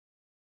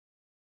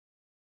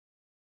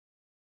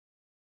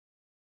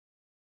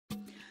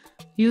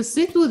You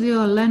sit with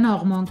your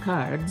Lenormand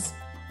cards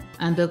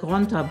and the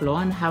grand tableau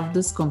and have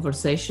this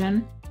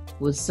conversation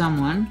with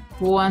someone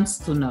who wants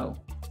to know.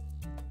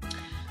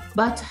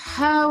 But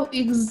how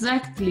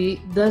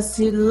exactly does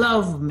he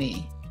love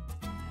me?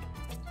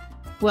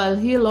 Well,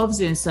 he loves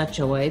you in such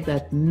a way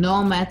that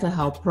no matter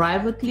how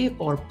privately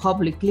or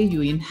publicly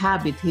you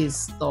inhabit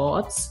his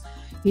thoughts,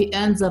 he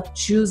ends up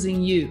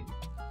choosing you.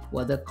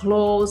 Whether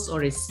close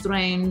or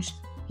estranged,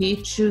 he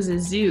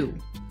chooses you.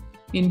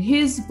 In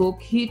his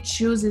book, he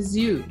chooses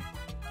you.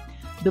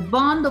 The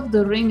bond of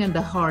the ring and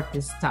the heart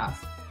is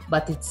tough,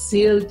 but it's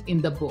sealed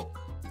in the book.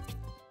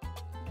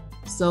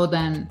 So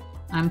then,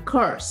 I'm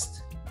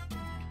cursed.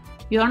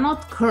 You are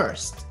not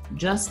cursed,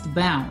 just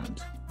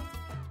bound.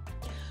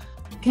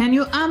 Can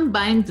you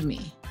unbind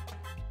me?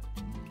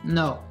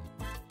 No.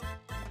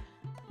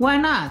 Why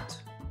not?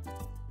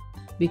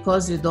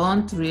 Because you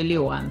don't really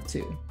want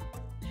to.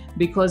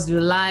 Because you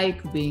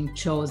like being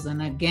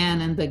chosen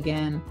again and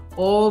again,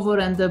 over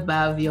and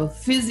above your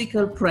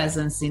physical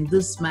presence in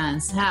this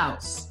man's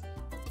house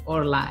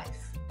or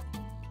life.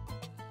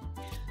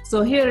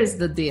 So here is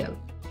the deal.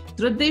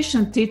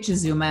 Tradition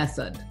teaches you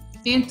method.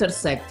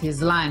 Intersect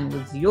his line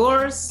with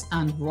yours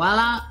and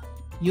voila,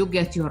 you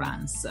get your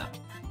answer.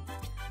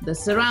 The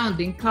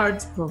surrounding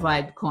cards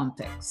provide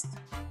context.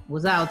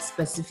 Without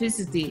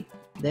specificity,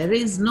 there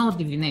is no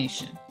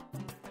divination.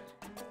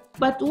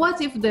 But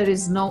what if there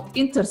is no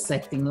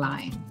intersecting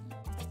line?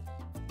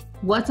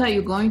 What are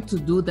you going to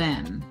do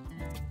then?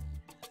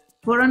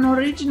 For an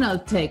original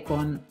take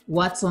on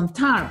what's on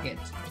target,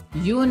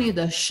 you need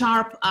a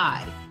sharp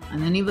eye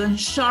and an even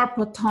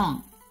sharper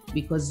tongue,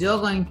 because you're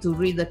going to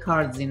read the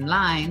cards in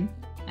line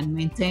and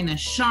maintain a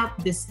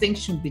sharp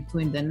distinction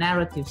between the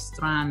narrative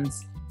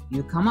strands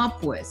you come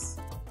up with.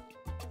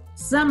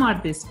 Some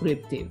are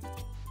descriptive,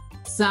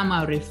 some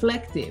are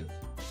reflective,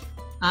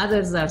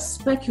 others are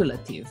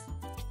speculative,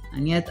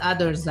 and yet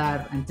others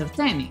are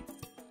entertaining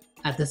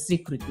at the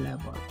secret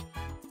level.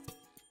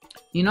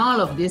 In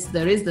all of this,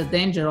 there is the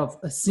danger of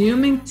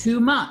assuming too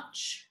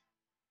much.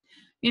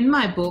 In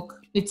my book,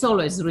 it's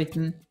always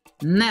written,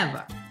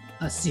 never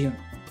assume.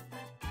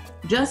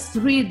 Just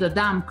read the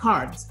damn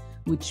cards,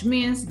 which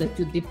means that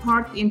you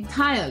depart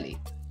entirely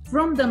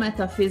from the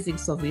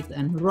metaphysics of it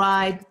and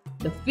ride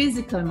the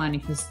physical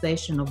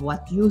manifestation of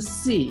what you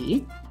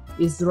see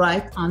is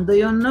right under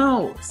your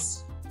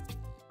nose.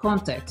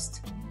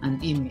 Context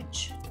and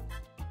image.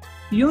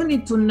 You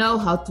need to know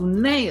how to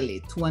nail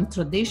it when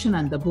tradition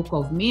and the book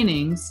of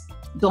meanings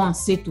don't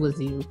sit with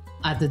you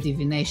at the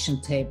divination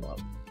table.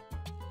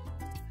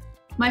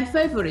 My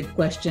favorite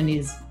question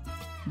is,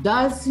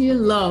 does he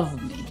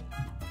love me?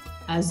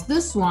 As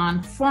this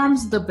one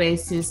forms the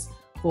basis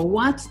for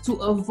what to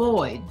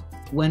avoid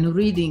when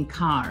reading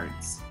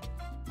cards.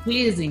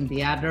 Pleasing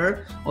the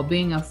other or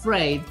being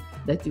afraid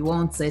that you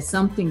won't say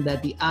something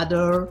that the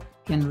other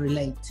can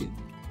relate to.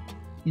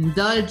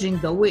 Indulging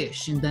the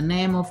wish in the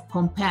name of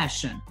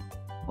compassion,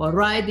 or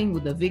riding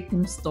with the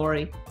victim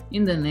story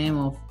in the name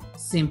of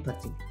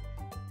sympathy.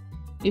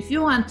 If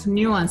you want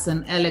nuance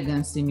and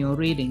elegance in your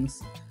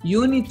readings,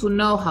 you need to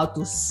know how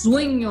to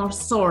swing your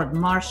sword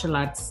martial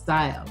arts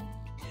style.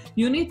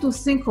 You need to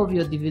think of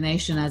your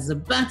divination as a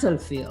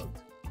battlefield.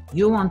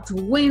 You want to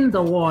win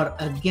the war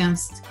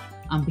against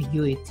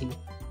ambiguity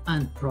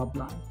and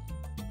problem.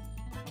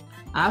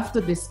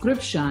 After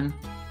description,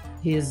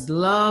 his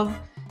love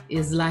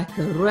is like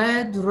a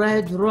red,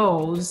 red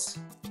rose,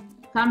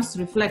 comes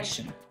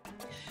reflection.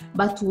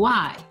 But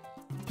why?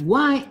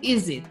 Why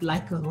is it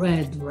like a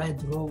red,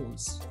 red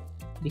rose?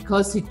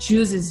 Because he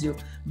chooses you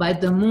by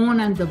the moon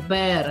and the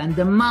bear and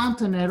the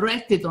mountain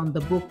erected on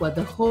the book where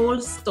the whole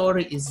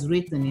story is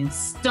written in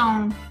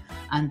stone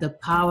and the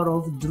power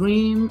of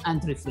dream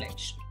and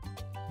reflection.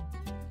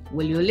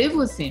 Will you live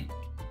with him?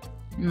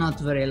 Not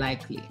very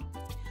likely.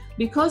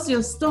 Because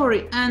your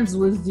story ends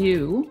with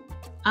you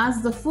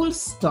as the full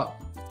stop.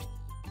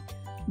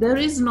 There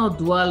is no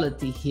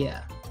duality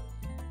here.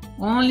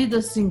 Only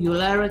the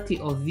singularity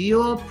of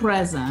your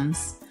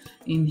presence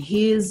in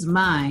his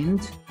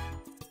mind,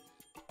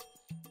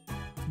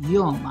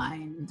 your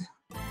mind.